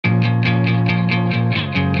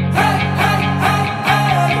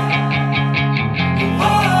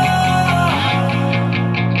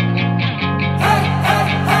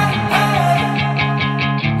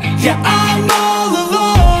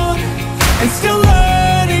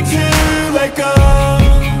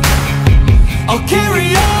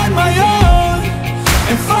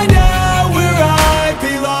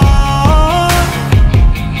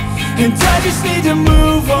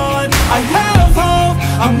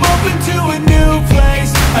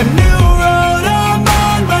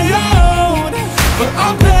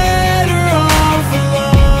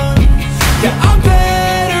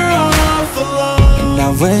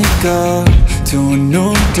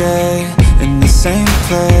same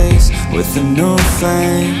place with a new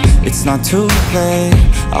flame. It's not too late,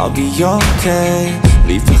 I'll be okay.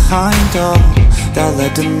 Leave behind all that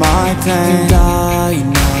led to my pain. And I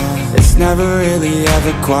know it's never really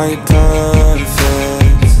ever quite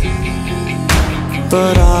perfect,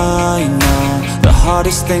 but I know the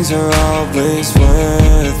hardest things are always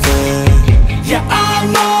worth it. Yeah,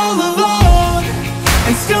 I'm all alone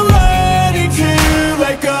and still learning to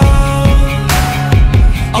let go.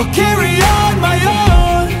 I'll carry on my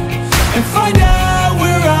own and find out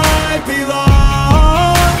where I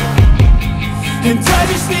belong. And I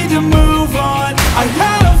just need to move on. I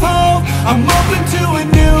have hope, I'm open to a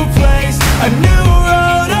new place, a new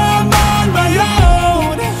road. I'm on my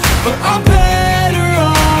own, but I'm better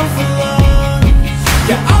off alone.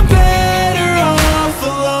 Yeah, I'm better off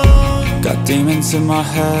alone. Got demons in my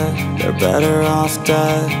head, they're better off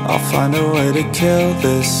dead. I'll find a way to kill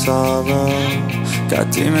this sorrow. Got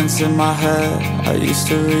demons in my head, I used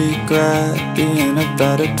to regret being a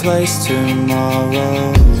better place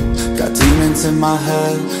tomorrow. Got demons in my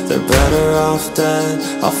head, they're better off dead.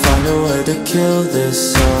 I'll find a way to kill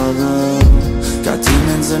this sorrow. Got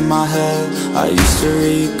demons in my head, I used to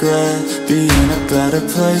regret being a better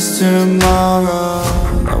place tomorrow.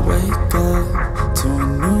 And I wake up to a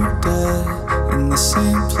new day in the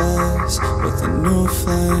same place with a new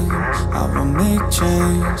flame. I will make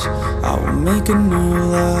change, I will make a new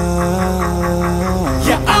life.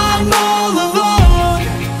 Yeah, I'm all alone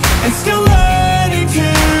and still learning to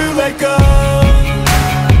let go.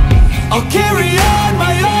 I'll carry on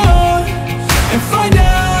my own and find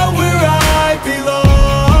out where I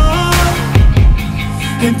belong.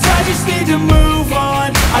 And I just need to move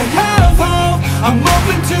on. I have hope, I'm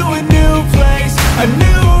open to a new place, a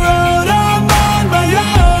new road. I'm on my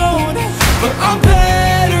own, but I'm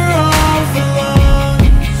better off alone.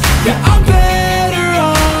 Yeah, I'm